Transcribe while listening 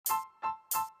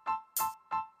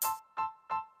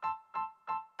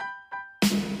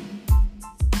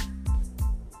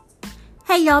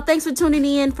Hey y'all, thanks for tuning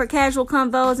in for Casual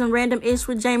Convos and Random Ish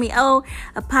with Jamie O,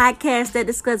 a podcast that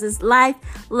discusses life,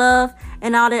 love,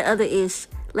 and all that other ish.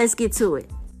 Let's get to it.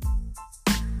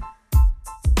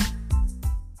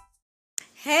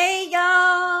 Hey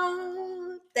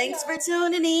y'all, thanks for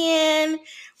tuning in.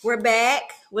 We're back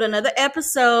with another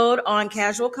episode on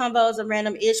Casual Convos and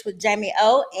Random Ish with Jamie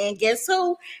O, and guess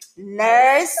who?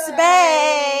 Nurse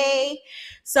Bay.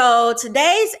 So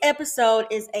today's episode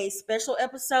is a special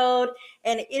episode,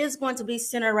 and it is going to be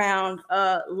centered around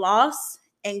loss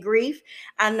and grief.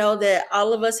 I know that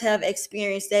all of us have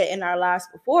experienced that in our lives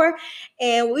before,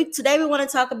 and today we want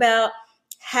to talk about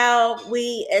how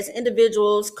we as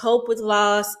individuals cope with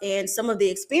loss and some of the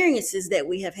experiences that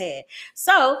we have had.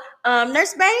 So,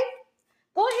 Nurse Bay,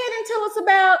 go ahead and tell us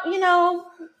about,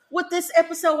 what this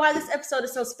episode, why this episode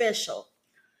is so special.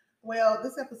 Well,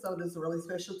 this episode is really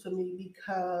special to me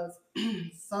because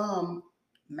some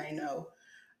may know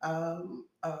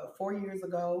 4 years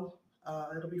ago,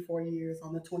 it'll be 4 years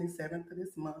on the 27th of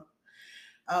this month,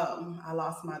 I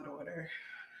lost my daughter.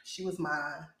 She was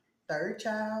my third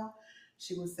child.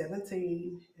 She was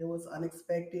 17. It was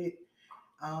unexpected.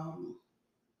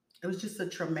 It was just a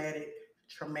traumatic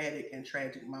and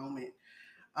tragic moment.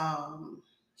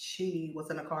 She was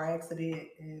in a car accident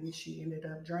and she ended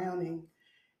up drowning.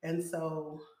 And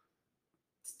so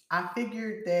I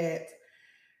figured that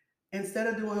instead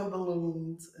of doing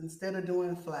balloons, instead of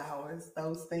doing flowers,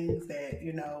 those things that,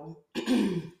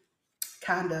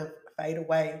 kind of fade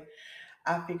away,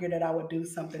 I figured that I would do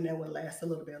something that would last a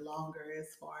little bit longer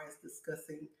as far as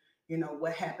discussing,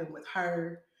 what happened with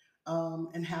her,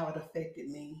 and how it affected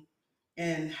me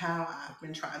and how I've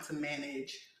been trying to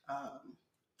manage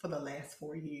for the last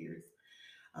 4 years.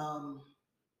 Um,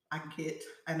 I get,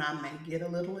 and I may get a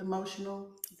little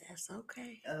emotional. That's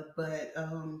okay. But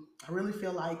I really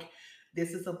feel like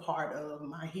this is a part of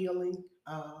my healing.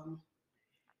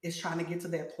 Is trying to get to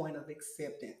that point of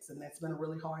acceptance, and that's been a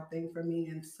really hard thing for me.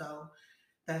 And so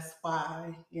that's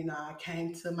why, I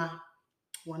came to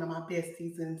one of my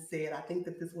besties and said, I think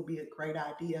that this will be a great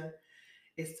idea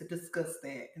is to discuss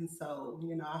that. And so,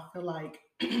 I feel like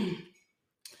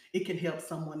it can help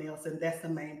someone else. And that's the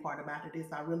main part about it is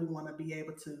I really want to be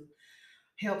able to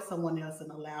help someone else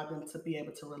and allow them to be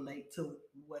able to relate to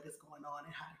what is going on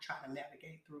and how to try to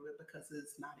navigate through it because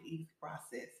it's not an easy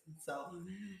process. And so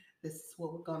this is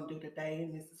what we're going to do today.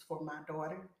 And this is for my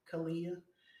daughter, Kalia.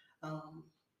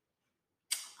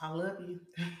 I love you.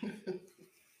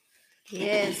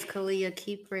 Yes, Kalia,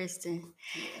 keep resting.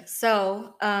 Yes.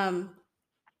 So,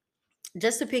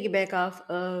 just to piggyback off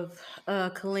of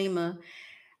Kalima,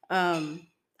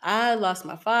 I lost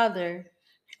my father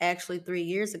actually 3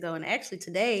 years ago, and actually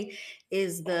today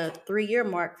is the 3-year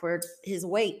mark for his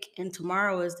wake, and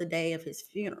tomorrow is the day of his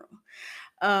funeral.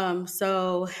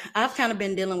 So I've kind of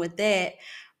been dealing with that,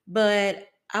 but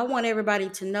I want everybody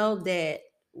to know that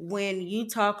when you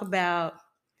talk about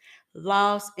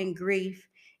loss and grief,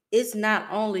 it's not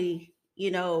only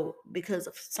because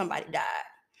of somebody died.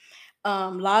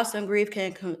 Loss and grief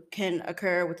can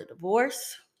occur with a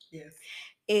divorce. Yes.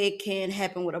 It can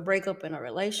happen with a breakup in a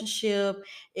relationship.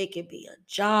 It could be a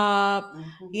job,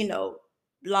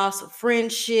 loss of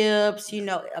friendships,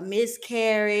 a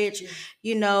miscarriage,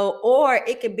 or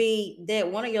it could be that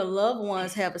one of your loved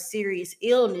ones have a serious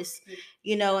illness,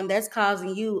 and that's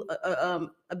causing you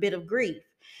a bit of grief.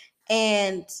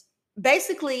 And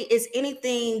basically, it's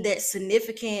anything that's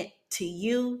significant to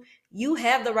you. You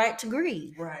have the right to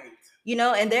grieve. Right.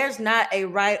 And there's not a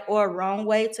right or wrong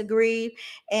way to grieve.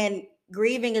 And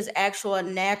grieving is actual a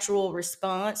natural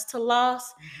response to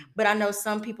loss. But I know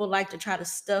some people like to try to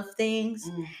stuff things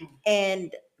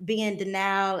and be in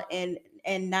denial and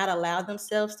not allow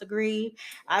themselves to grieve.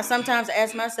 I sometimes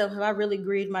ask myself, have I really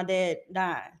grieved my dad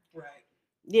dying? Right.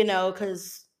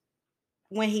 Because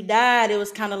when he died, it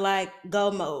was kind of like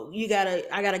go mode.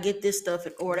 I gotta get this stuff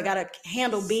in order. I gotta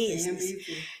handle business.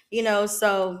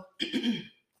 So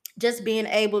just being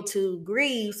able to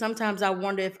grieve, sometimes I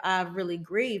wonder if I've really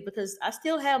grieved because I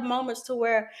still have moments to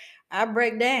where I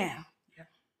break down.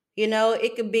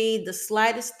 It could be the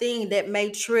slightest thing that may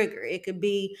trigger. It could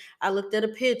be I looked at a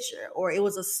picture, or it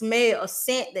was a smell, a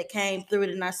scent that came through it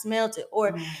and I smelled it.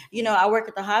 Or, I work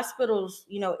at the hospitals,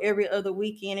 every other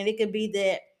weekend, and it could be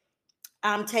that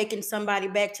I'm taking somebody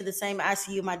back to the same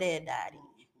ICU my dad died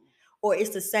in, or it's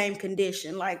the same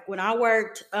condition. Like when I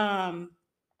worked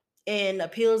in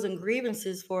appeals and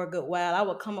grievances for a good while, I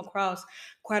would come across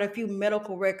quite a few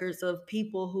medical records of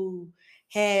people who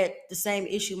had the same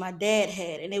issue my dad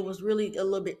had. And it was really a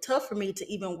little bit tough for me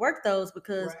to even work those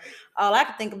because all I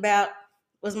could think about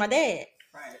was my dad.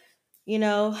 Right.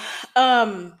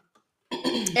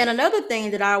 And another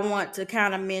thing that I want to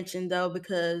kind of mention though,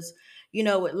 because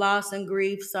with loss and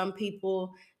grief, some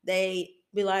people they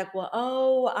be like, well,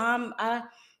 oh,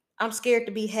 I'm scared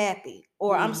to be happy,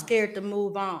 or I'm scared to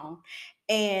move on.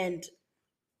 And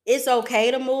it's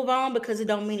okay to move on, because it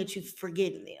don't mean that you've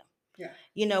forgotten them.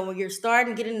 Yeah. When you're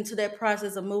starting getting into that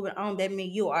process of moving on, that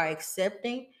means you are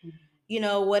accepting,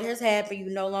 what has happened.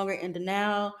 You're no longer in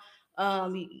denial.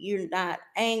 You're not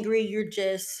angry. You're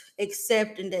just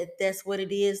accepting that that's what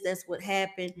it is. That's what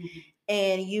happened.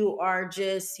 And you are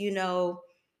just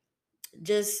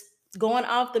going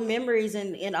off the memories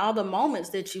and all the moments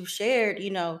that you've shared,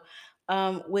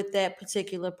 with that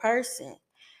particular person.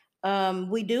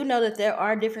 We do know that there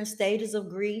are different stages of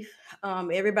grief.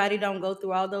 Everybody don't go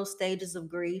through all those stages of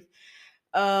grief,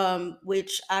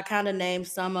 which I kind of named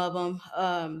some of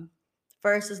them.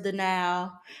 First is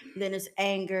denial, then it's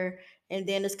anger, and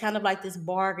then it's kind of like this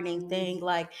bargaining thing.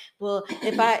 Like, well,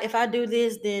 if I do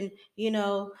this, then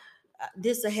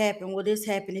this will happen. Will this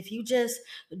happen? If you just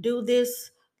do this,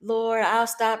 Lord, I'll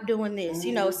stop doing this.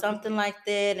 Something like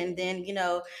that. And then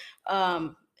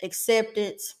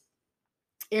acceptance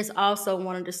is also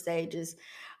one of the stages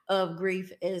of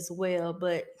grief as well.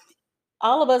 But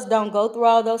all of us don't go through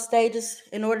all those stages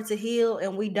in order to heal,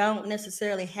 and we don't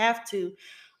necessarily have to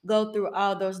go through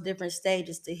all those different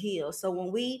stages to heal. So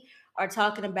when we are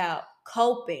talking about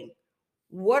coping,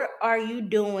 what are you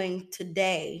doing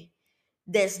today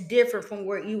that's different from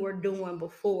what you were doing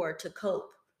before to cope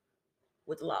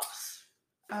with loss?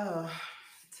 Uh,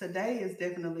 Today is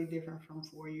definitely different from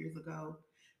 4 years ago.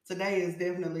 Today is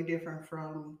definitely different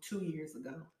from 2 years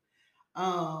ago.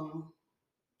 Um,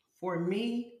 for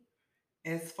me,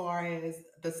 as far as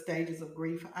the stages of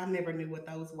grief, I never knew what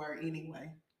those were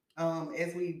anyway.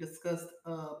 As we discussed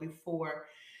before,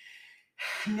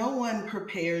 no one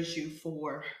prepares you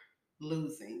for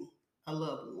losing a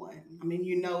loved one. I mean,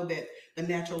 you know that the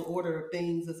natural order of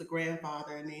things is a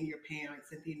grandfather, and then your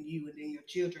parents, and then you, and then your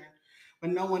children, but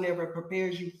no one ever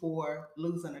prepares you for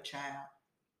losing a child.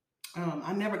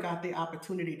 I never got the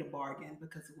opportunity to bargain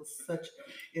because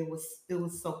it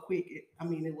was so quick. I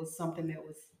mean, it was something that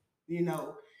was, you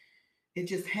know, it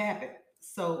just happened.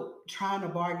 So trying to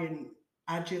bargain,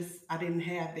 I didn't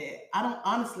have that. I don't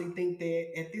honestly think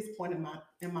that at this point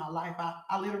in my life,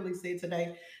 I literally said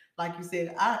today, like you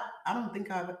said, I don't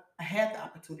think I've had the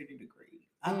opportunity to grieve.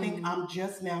 I think I'm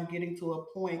just now getting to a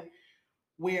point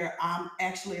where I'm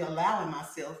actually allowing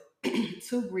myself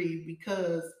to grieve,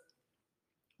 because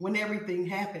when everything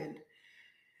happened,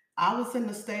 I was in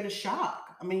a state of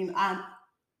shock. I mean,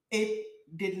 it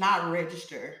did not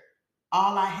register.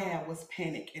 All I had was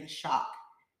panic and shock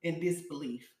and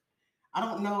disbelief. I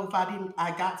don't know if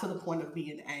I got to the point of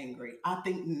being angry. I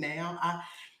think now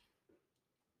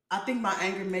I think my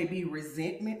anger may be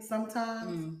resentment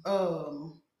sometimes.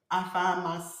 I find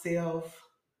myself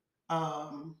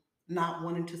um not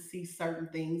wanting to see certain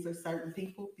things or certain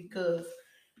people, because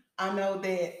I know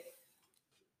that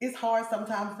it's hard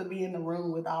sometimes to be in the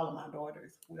room with all of my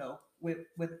daughters. Well,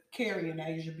 with Carrie and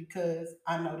Asia, because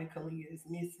I know that Kalia is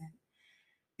missing.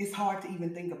 It's hard to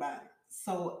even think about it.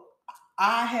 So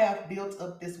I have built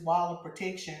up this wall of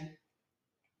protection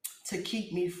to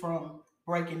keep me from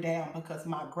breaking down, because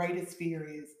my greatest fear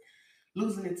is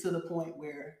losing it to the point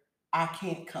where I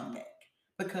can't come back,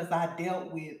 because I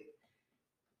dealt with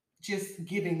just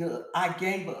giving up. I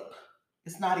gave up.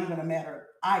 It's not even a matter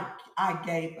of I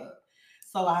gave up.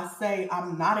 So I say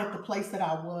I'm not at the place that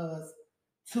I was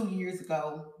 2 years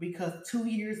ago, because 2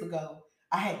 years ago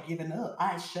I had given up. I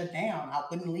had shut down. I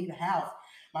wouldn't leave the house.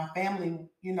 My family,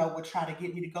 would try to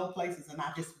get me to go places, and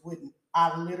I just wouldn't.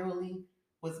 I literally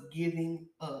was giving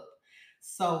up.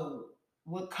 So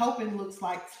what coping looks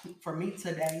like for me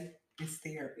today is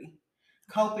therapy.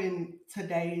 Coping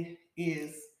today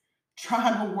is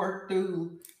trying to work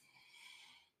through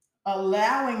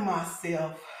allowing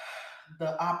myself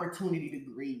the opportunity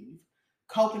to grieve.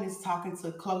 Coping is talking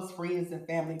to close friends and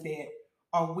family that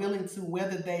are willing to,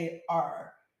 whether they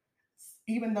are,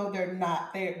 even though they're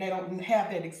not there, they don't have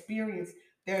that experience,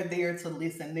 they're there to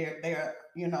listen. They're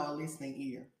a listening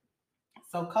ear.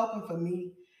 So coping for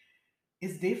me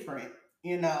is different.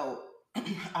 You know,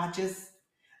 I just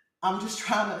I'm just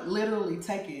trying to literally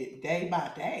take it day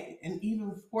by day. And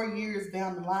even 4 years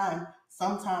down the line,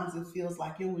 sometimes it feels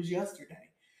like it was yesterday.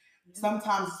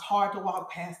 Sometimes it's hard to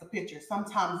walk past the picture.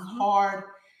 Sometimes it's hard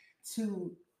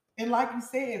to, and like you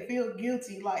said, feel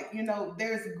guilty. Like,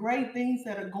 there's great things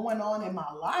that are going on in my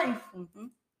life,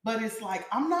 but it's like,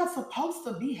 I'm not supposed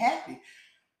to be happy.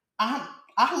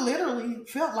 I literally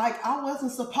felt like I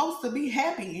wasn't supposed to be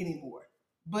happy anymore.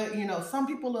 But, some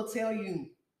people will tell you,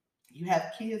 You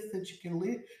have kids that you can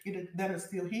live, that are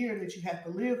still here that you have to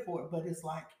live for. But it's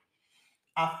like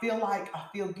I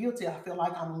feel guilty. I feel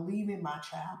like I'm leaving my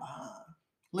child behind.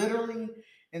 Literally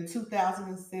in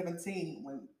 2017,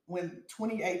 when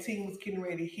 2018 was getting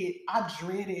ready to hit, I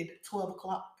dreaded 12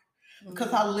 o'clock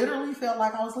because I literally felt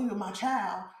like I was leaving my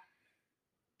child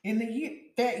in the year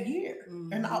that year,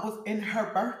 and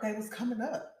her birthday was coming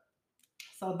up.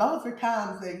 So those are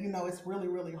times that it's really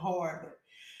really hard. But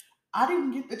I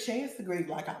didn't get the chance to grieve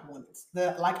like I wanted,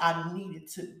 like I needed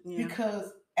to,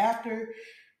 because after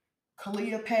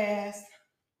Kalia passed,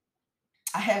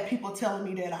 I had people telling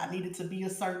me that I needed to be a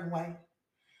certain way.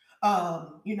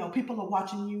 People are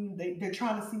watching you. They're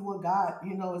trying to see what God,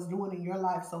 is doing in your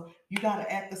life. So you got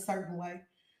to act a certain way.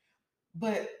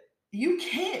 But you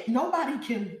can't, nobody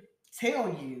can tell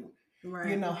you,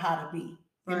 how to be,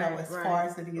 as far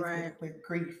as it is with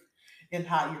grief and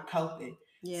how you're coping.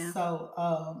 Yeah.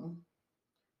 So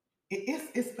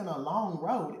it's been a long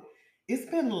road. It's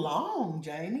been long,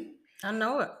 Jamie. I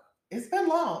know it. It's been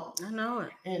long. I know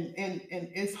it. And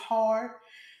it's hard.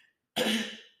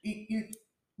 you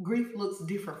Grief looks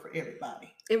different for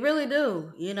everybody. It really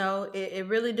do. It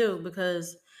really do,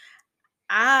 because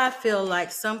I feel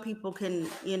like some people can,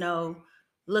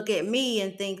 look at me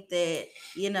and think that,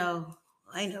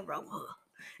 I ain't no wrong with her.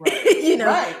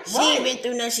 Right, she ain't been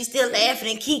through nothing. She's still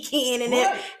laughing and kicking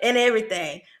and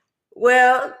everything.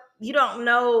 Well, you don't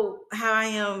know how I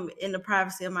am in the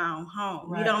privacy of my own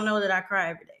home. Right. You don't know that I cry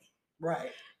every day.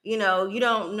 Right. You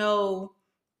don't know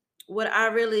what I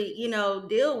really,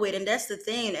 deal with. And that's the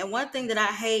thing. And one thing that I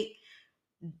hate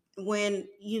when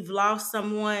you've lost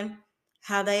someone,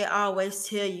 how they always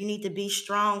tell you need to be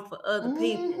strong for other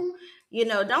people.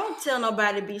 Don't tell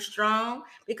nobody to be strong,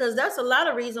 because that's a lot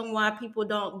of reason why people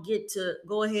don't get to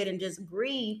go ahead and just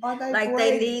grieve like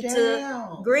they need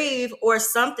to grieve, or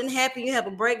something happened. You have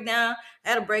a breakdown. I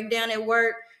had a breakdown at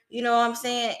work. You know what I'm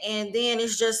saying? And then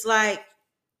it's just like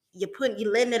you're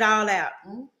letting it all out.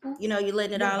 You're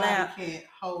letting it all out. You can't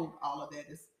hold all of that.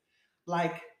 It's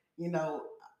like,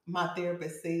 my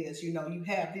therapist says, you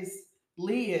have this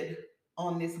lid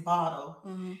on this bottle,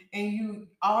 and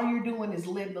all you're doing is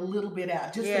letting a little bit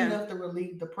out, just enough to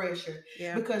relieve the pressure,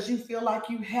 because you feel like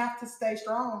you have to stay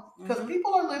strong, because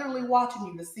people are literally watching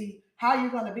you to see how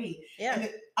you're going to be. And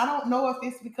I don't know if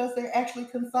it's because they're actually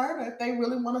concerned, or if they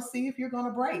really want to see if you're going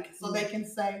to break, so they can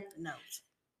say no.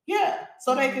 Yeah,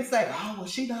 so they can say, "Oh, well,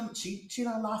 she done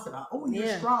lost it all. Oh,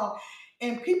 you're strong,"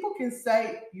 and people can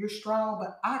say you're strong,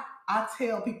 but I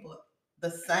tell people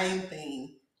the same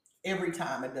thing every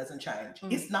time. It doesn't change.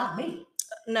 It's not me.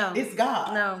 No, it's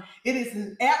God. No, it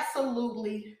is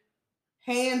absolutely,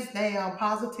 hands down,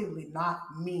 positively not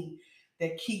me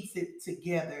that keeps it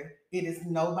together. It is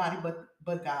nobody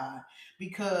but God,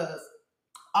 because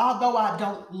although I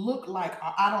don't look like,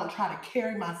 or I don't try to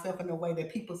carry myself in a way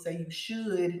that people say you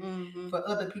should for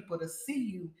other people to see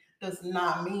you, does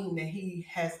not mean that he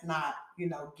has not,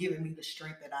 given me the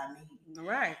strength that I need.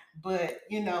 Right. But,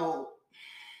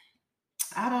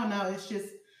 I don't know. It's just,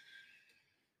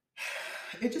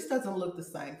 it just doesn't look the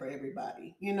same for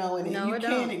everybody, and you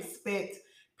can't expect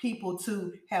people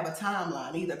to have a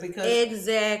timeline either, because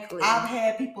exactly, I've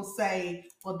had people say,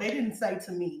 well, they didn't say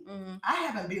to me, I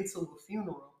haven't been to a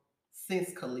funeral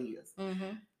since Kalia's.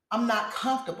 I'm not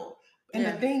comfortable. And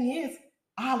the thing is,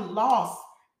 I lost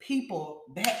people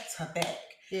back to back.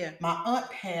 Yeah. My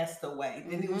aunt passed away,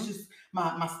 and it was just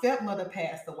my stepmother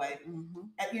passed away.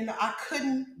 And, I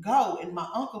couldn't go, and my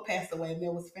uncle passed away, and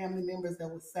there was family members that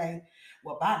would say,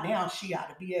 well, by now she ought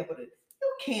to be able to.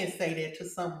 You can't say that to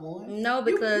someone. No,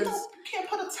 because you can't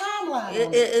put a timeline on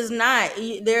it. It is not.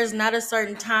 There's not a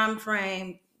certain time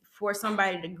frame for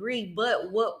somebody to grieve,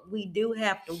 but what we do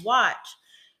have to watch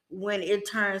when it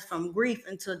turns from grief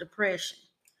into depression.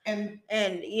 And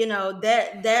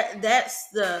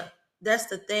that's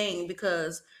the thing,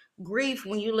 because grief,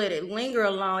 when you let it linger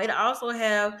along, it also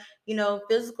have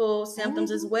physical symptoms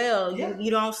as well.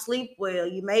 You don't sleep well.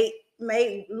 You may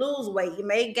lose weight. You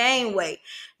may gain weight.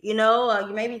 You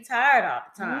may be tired all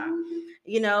the time.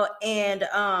 And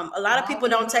a lot of people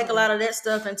don't take a lot of that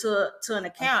stuff into an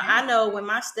account. I know when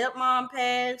my stepmom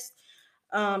passed,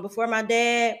 before my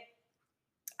dad,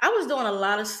 I was doing a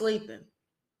lot of sleeping.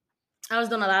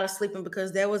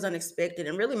 Because that was unexpected.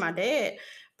 And really, my dad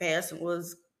passing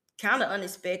was kind of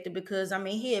unexpected, because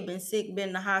he had been sick, been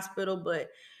in the hospital. But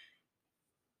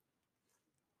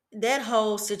that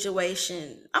whole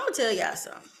situation, I'm gonna tell y'all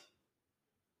something.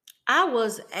 I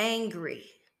was angry.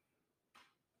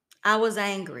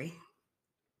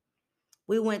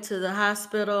 We went to the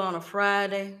hospital on a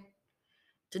Friday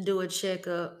to do a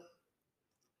checkup.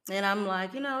 And I'm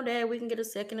like, Dad, we can get a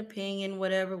second opinion,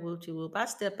 whatever, whoop to whoop. I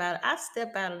step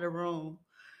out of the room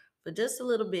for just a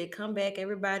little bit, come back,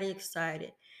 everybody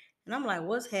excited. And I'm like,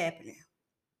 what's happening?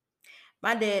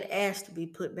 My dad asked to be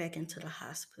put back into the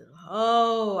hospital.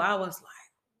 Oh, I was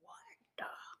like, what the?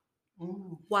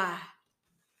 Why?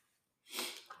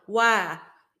 Why?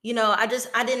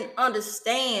 I didn't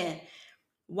understand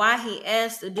why he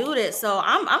asked to do that. So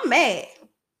I'm mad.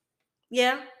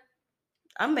 Yeah,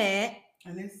 I'm mad.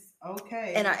 And it's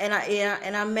okay. And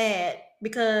I'm mad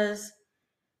because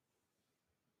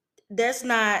that's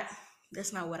not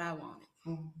what I wanted.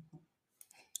 Mm-hmm.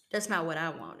 That's not what I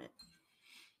wanted.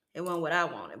 It wasn't what I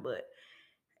wanted, but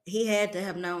he had to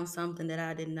have known something that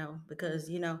I didn't know because,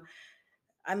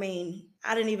 I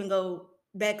didn't even go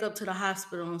back up to the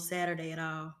hospital on Saturday at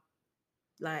all.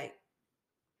 Like,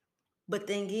 but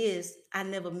thing is, I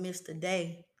never missed a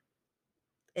day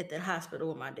at that hospital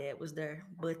when my dad was there,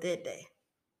 but that day.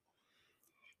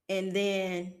 And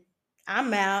then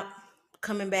I'm out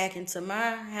coming back into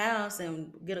my house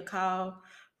and get a call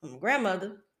from my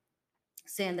grandmother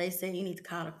saying they say you need to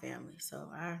call the family. So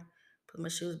I put my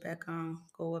shoes back on,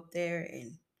 go up there,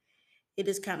 and it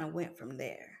just kind of went from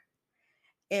there.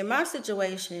 In my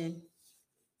situation,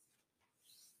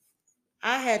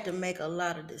 I had to make a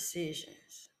lot of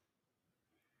decisions.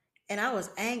 And I was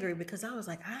angry because I was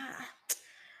like,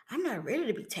 I'm not ready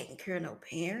to be taking care of no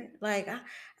parent. Like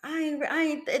I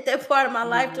ain't at that part of my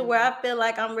life to where I feel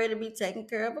like I'm ready to be taking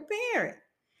care of a parent.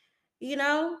 You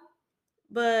know?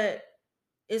 But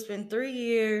it's been 3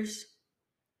 years.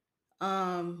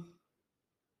 And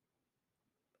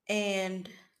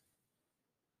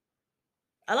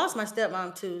I lost my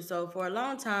stepmom too. So for a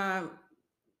long time,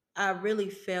 I really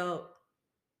felt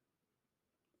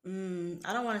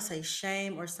I don't want to say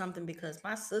shame or something because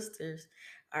my sisters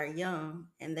are young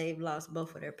and they've lost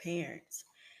both of their parents.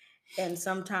 And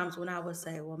sometimes when I would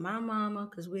say, well, my mama,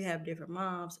 because we have different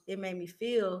moms, it made me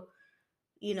feel,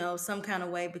 some kind of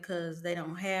way because they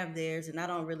don't have theirs. And I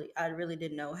really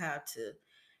didn't know how to,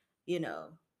 you know,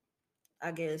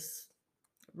 I guess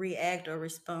react or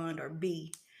respond or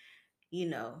be, you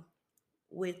know,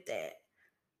 with that.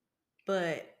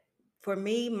 But for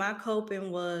me, my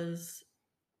coping was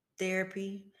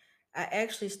therapy. I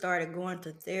actually started going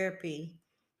to therapy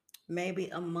maybe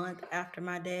a month after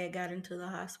my dad got into the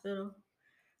hospital.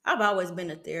 I've always been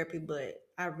to therapy, but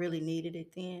I really needed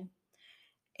it then.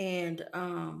 And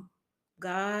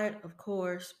God, of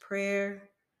course, prayer,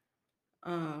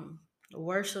 um,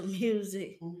 worship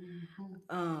music,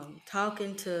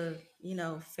 talking to,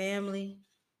 family,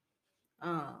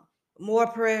 um, more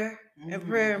prayer and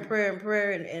prayer and prayer and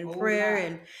prayer and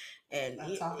prayer and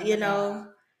you know,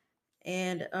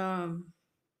 and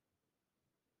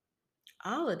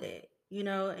all of that,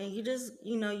 and you just,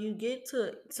 you get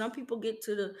to, some people get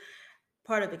to the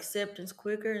part of acceptance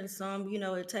quicker and some,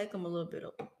 it take them a little bit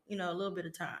of, a little bit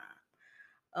of time.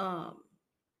 Um,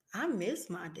 I miss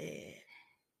my dad.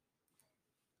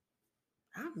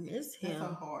 I miss him.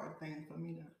 That's a hard thing for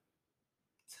me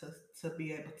to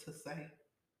be able to say.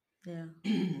 Yeah.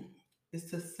 Is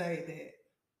to say that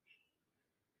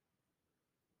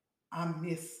I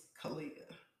miss Kalia.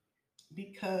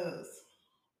 Because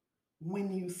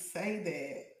when you say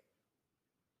that,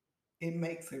 it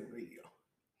makes it real.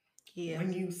 Yeah.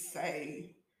 When you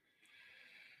say,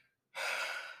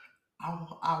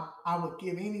 I would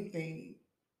give anything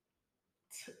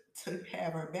to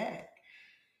have her back,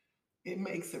 it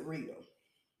makes it real.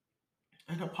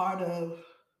 And a part of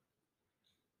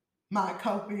my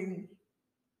coping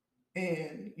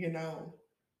and,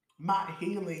 my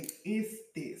healing is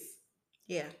this.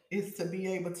 Yeah. Is to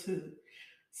be able to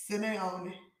sit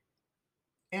down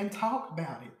and talk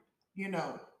about it,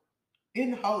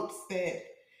 in hopes that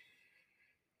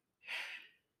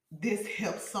this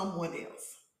helps someone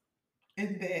else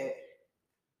and that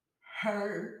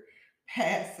her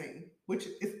passing, which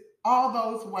is all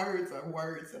those words are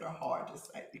words that are hard to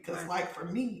say because, right, like for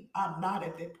me, I'm not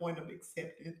at that point of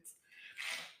acceptance.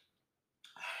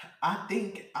 I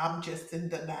think I'm just in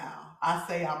denial. I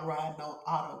say I'm riding on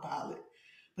autopilot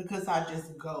because I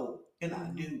just go and I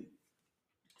do.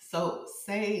 So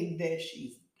saying that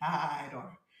she's died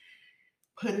or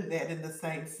putting that in the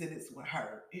same sentence with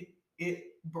her, it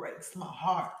breaks my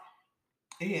heart.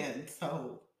 And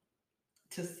so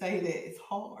to say that it's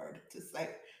hard to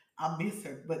say I miss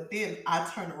her, but then I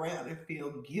turn around and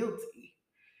feel guilty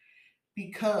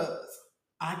because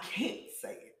I can't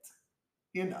say it.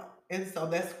 And so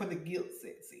that's where the guilt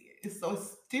sets in. And so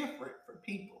it's different for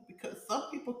people because some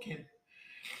people can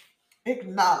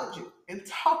acknowledge it and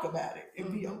talk about it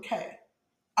and be okay.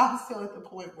 I'm still at the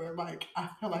point where like I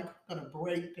feel like I'm gonna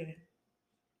break down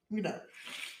you know.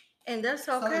 And that's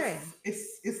So okay.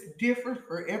 it's different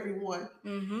for everyone.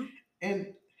 Mm-hmm.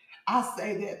 And I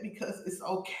say that because it's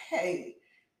okay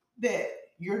that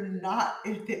you're not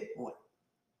at that point.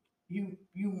 You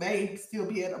may still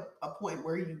be at a point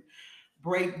where you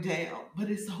break down, but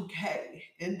it's okay.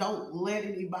 And don't let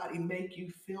anybody make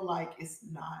you feel like it's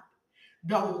not.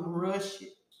 Don't rush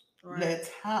it. Right.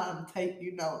 Let time take,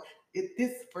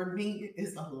 this for me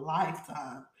is a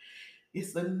lifetime.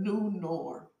 It's a new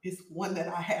norm. It's one that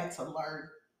I had to learn,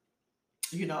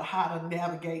 how to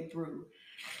navigate through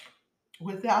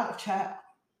without a child.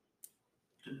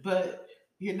 But,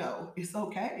 it's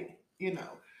okay.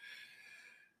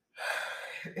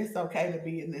 It's okay to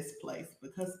be in this place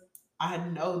because I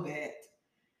know that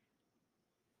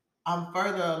I'm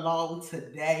further along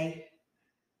today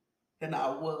than I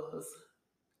was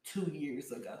 2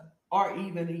 years ago or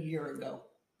even a year ago.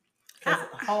 Because I,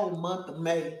 the whole month of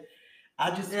May,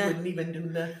 I just yeah. wouldn't even do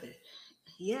nothing.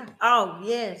 Yeah. Oh,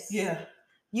 yes. Yeah.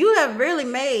 You have really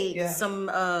made Yeah.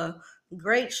 some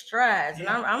great strides, and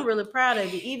Yeah. I'm really proud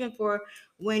of you. Even for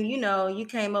when you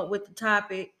came up with the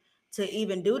topic to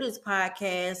even do this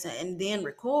podcast and then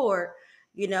record.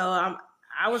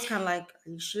 I was kind of like, "Are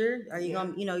you sure? Are you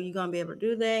Yeah. gonna be able to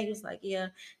do that?" He was like, "Yeah,"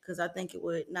 because I think it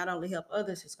would not only help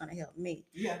others, it's gonna help me.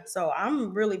 Yeah. So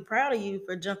I'm really proud of you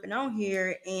for jumping on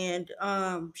here and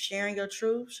sharing your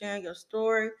truth, sharing your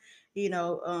story. Being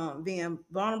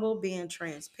vulnerable, being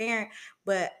transparent.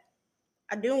 But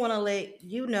I do want to let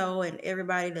you know, and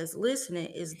everybody that's listening,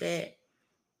 is that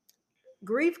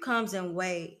grief comes in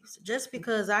waves. Just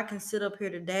because I can sit up here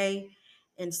today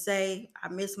and say I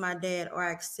miss my dad or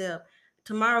I accept,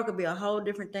 tomorrow could be a whole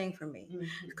different thing for me.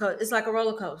 Because it's like a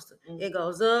roller coaster. It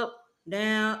goes up,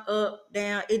 down, up,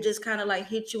 down. It just kind of like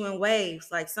hits you in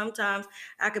waves. Like sometimes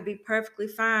I could be perfectly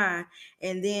fine,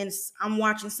 and then I'm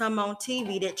watching something on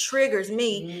TV that triggers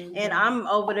me, and I'm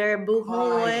over there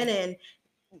boo-hooing and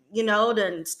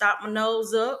then stop my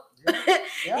nose up,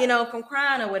 from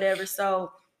crying or whatever.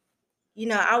 So,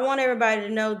 I want everybody to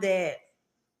know that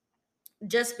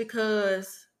just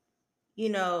because,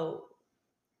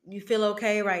 you feel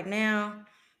okay right now,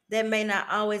 that may not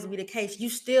always be the case. You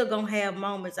still gonna have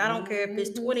moments. I don't care if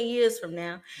it's 20 years from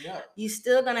now. Yeah. You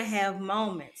still gonna have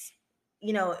moments.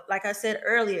 Like I said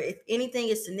earlier, if anything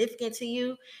is significant to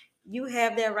you, you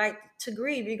have that right to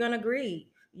grieve. You're gonna grieve.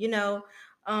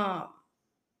 Um,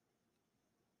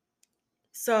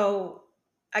 So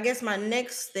I guess my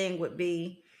next thing would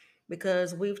be,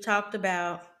 because we've talked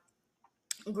about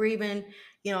grieving,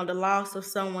 the loss of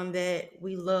someone that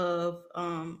we love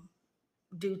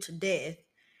due to death.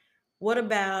 What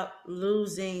about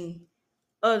losing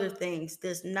other things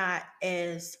that's not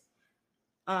as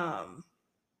I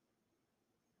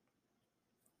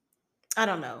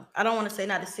don't know. I don't want to say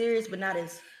not as serious, but not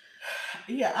as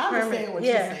Yeah, I understand what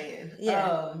you're saying.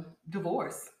 Yeah.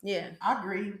 Divorce. Yeah. I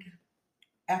grieved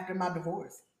after my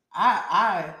divorce.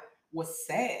 I was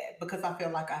sad because I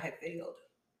felt like I had failed.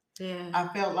 Yeah. I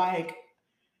felt like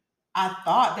I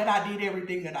thought that I did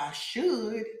everything that I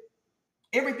should,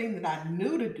 everything that I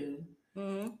knew to do,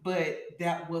 but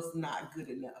that was not good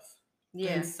enough.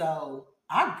 Yeah. And so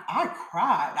I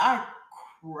cried. I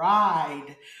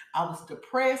cried. I was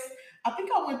depressed. I think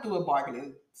I went through a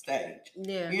bargaining stage.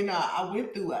 Yeah. I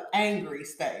went through an angry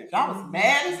stage. I was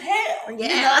mad as hell. Yeah.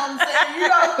 You know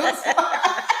what I'm saying?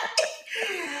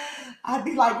 I'd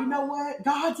be like, you know what?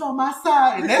 God's on my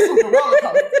side. And that's what the roller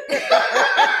coaster.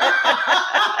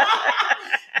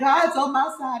 God's on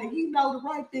my side and he know the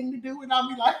right thing to do. And I'll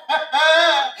be like,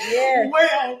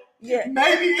 well,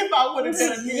 maybe if I would have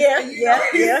done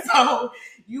this. So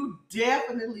you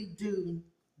definitely do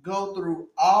go through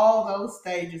all those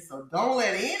stages. So don't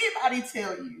let anybody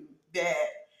tell you that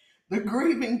the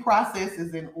grieving process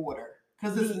is in order.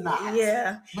 Because it's not.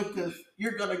 Yeah. Because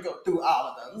you're going to go through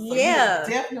all of those. So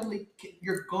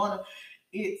you're going to,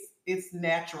 it's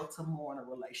natural to mourn a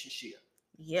relationship.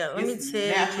 Yeah, let me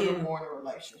tell you.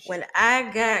 When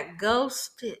I got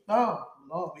ghosted. Oh,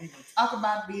 Lord, we ain't gonna talk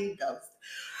about being ghosted.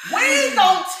 We ain't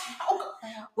gonna talk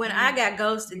about when I got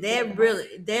ghosted, that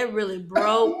really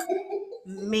broke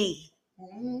me.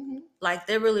 Like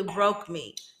that really broke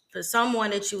me. For someone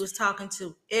that you was talking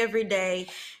to every day,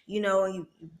 you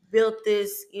built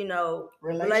this,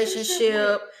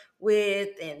 relationship with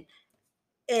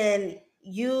and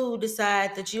you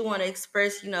decide that you want to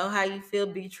express, how you feel,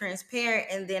 be transparent,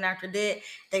 and then after that,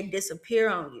 they disappear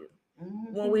on you.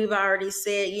 When we've already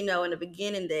said, in the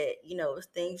beginning that, if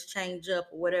things change up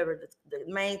or whatever, the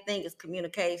main thing is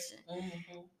communication.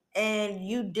 And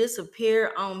you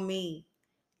disappear on me.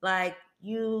 Like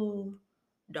you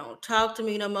Don't talk to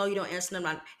me no more. You don't answer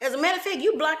them. As a matter of fact,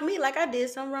 you blocked me like I did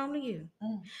something wrong to you.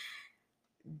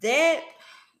 That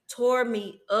tore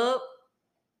me up.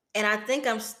 And I think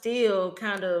I'm still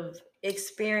kind of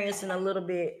experiencing a little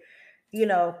bit,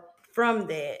 from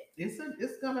that.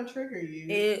 It's gonna trigger you.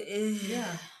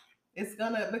 Yeah. It's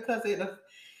gonna, because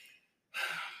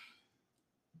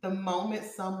the moment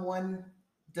someone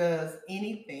does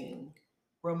anything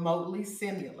remotely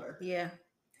similar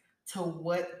to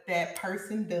what that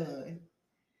person done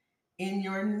in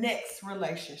your next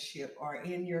relationship or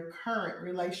in your current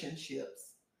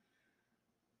relationships,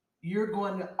 you're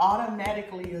going to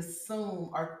automatically assume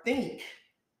or think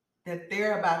that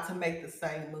they're about to make the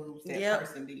same moves that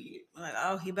person did. Like,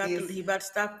 oh, he about to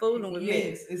stop fooling with me.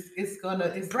 Yes, it's gonna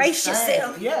brace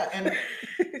yourself. Yeah,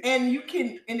 and you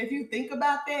can, and if you think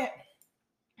about that,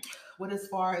 what as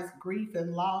far as grief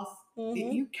and loss,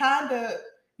 you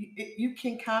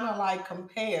can kind of like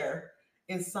compare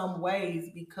in some ways,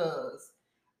 because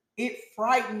it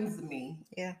frightens me.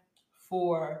 Yeah.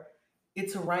 For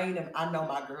it to rain and I know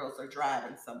my girls are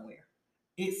driving somewhere.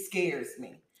 It scares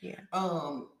me. Yeah.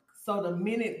 So the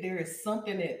minute there is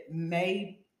something that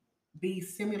may be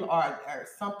similar or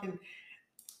something,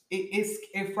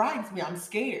 it frightens me. I'm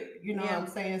scared. You know what I'm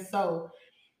saying? So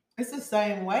it's the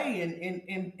same way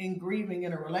in grieving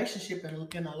in a relationship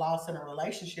and in a loss in a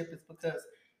relationship, is because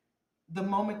the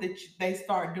moment that they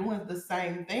start doing the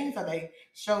same things or they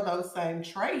show those same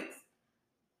traits,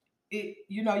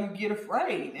 you get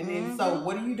afraid. And then so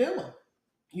what are you doing?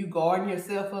 You guarding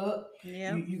yourself up.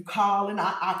 Yeah. You calling.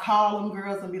 I call them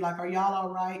girls and be like, "Are y'all all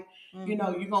right?" You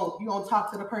gonna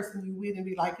talk to the person you with and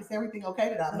be like, "Is everything okay?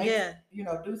 Did I make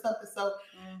do something?" So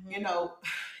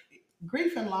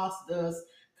grief and loss does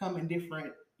come in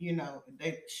different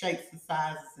shapes and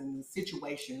sizes and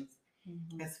situations,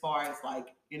 as far as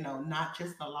like not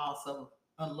just the loss of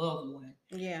a loved one,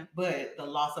 but the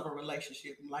loss of a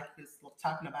relationship, like this,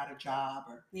 talking about a job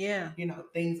or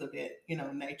things of that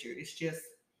nature. It's just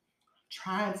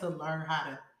trying to learn how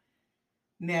to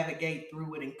navigate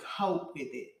through it and cope with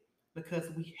it, because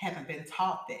we haven't been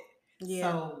taught that.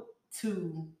 So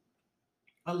to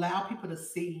allow people to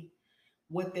see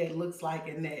what that looks like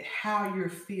and that how you're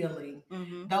feeling,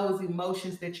 those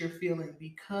emotions that you're feeling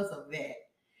because of that,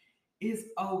 is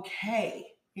okay.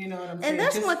 You know what I'm saying? And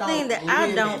that's one thing that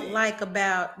I don't like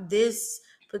about this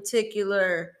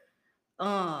particular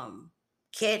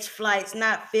catch flights,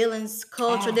 not feelings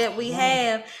culture that we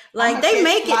have. Like, they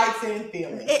make it flights and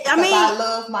feelings. I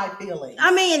love my feelings.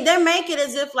 They make it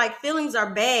as if like feelings are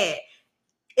bad.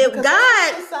 If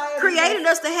God created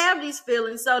us to have these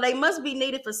feelings, so they must be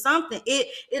needed for something.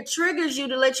 It triggers you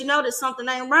to let you know that something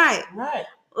ain't right. Right.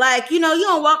 Like, you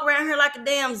don't walk around here like a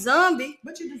damn zombie.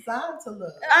 But you're designed to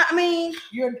love.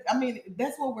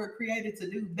 That's what we're created to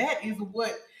do. That is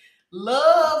what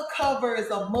love covers,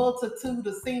 a multitude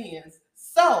of sins.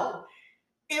 So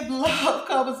if love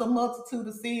covers a multitude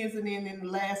of sins, and then in the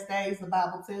last days, the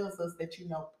Bible tells us that,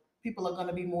 people are going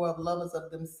to be more of lovers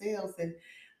of themselves. And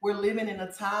we're living in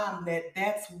a time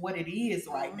that's what it is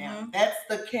right now. That's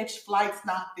the catch flights,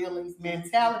 not feelings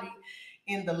mentality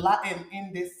in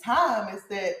this time, is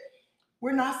that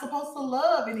we're not supposed to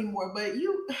love anymore. But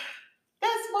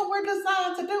that's what we're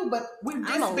designed to do. But we've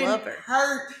just been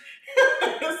hurt.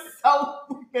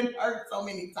 We've been hurt so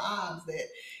many times that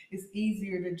it's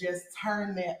easier to just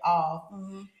turn that off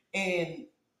and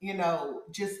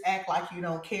just act like you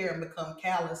don't care and become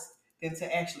callous than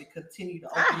to actually continue to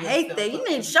open yourself. I hate that. You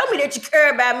need to show me that you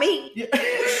care about me.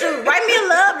 Shoot, write me a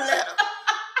love letter.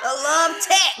 A love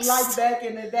text. Like back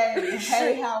in the day.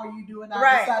 Hey, how are you doing?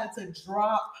 I decided to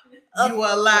drop you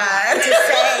a line to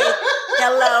say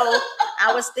hello.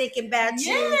 I was thinking about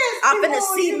you. I'm gonna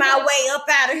see my way up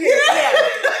out of here.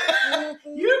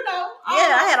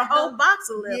 I had a whole box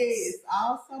of lips. Yes,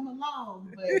 all summer long.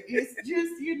 But it's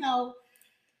just,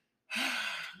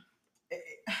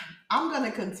 I'm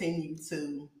gonna continue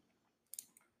to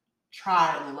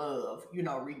try and love,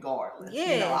 regardless.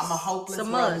 Yes, I'm a hopeless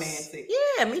romantic.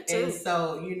 Yeah, me too. And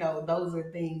so, those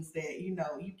are things that, you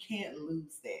can't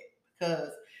lose that,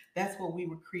 because that's what we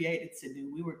were created to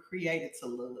do. We were created to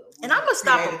love. And I'm going to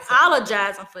stop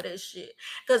apologizing for this shit.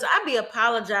 Because I be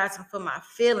apologizing for my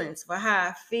feelings, for how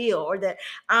I feel, or that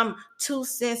I'm too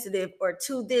sensitive or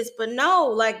too this. But no,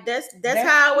 like that's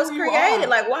how I was created.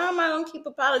 Like, why am I going to keep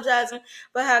apologizing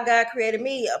for how God created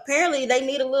me? Apparently, they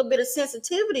need a little bit of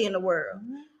sensitivity in the world.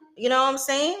 You know what I'm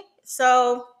saying?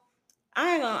 So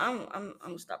I ain't gonna. I'm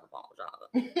gonna stop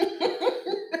apologizing.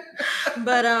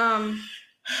 But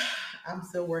I'm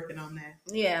still working on that.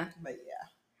 Yeah. But yeah.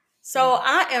 So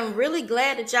I am really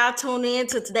glad that y'all tuned in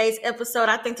to today's episode.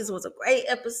 I think this was a great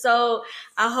episode.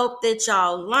 I hope that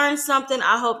y'all learned something.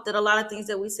 I hope that a lot of things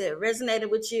that we said resonated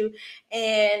with you.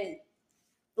 And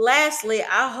lastly,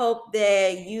 I hope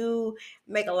that you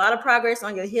make a lot of progress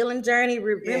on your healing journey.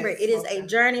 Remember, it is a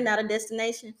journey, not a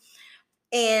destination.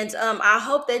 And I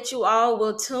hope that you all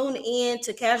will tune in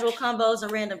to Casual Combos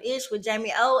and Random Ish with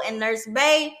Jamie O and Nurse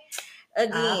Bay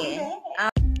again.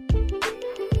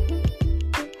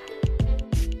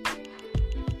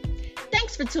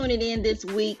 Thanks for tuning in this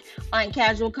week on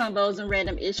Casual Combos and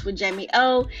Random Ish with Jamie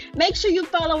O. Make sure you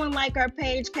follow and like our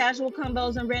page, Casual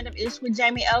Combos and Random Ish with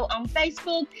Jamie O on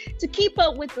Facebook to keep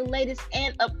up with the latest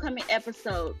and upcoming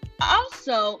episodes.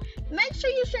 Also, make sure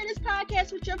you share this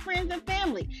podcast with your friends and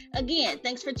family. Again,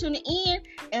 thanks for tuning in,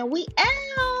 and we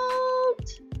out.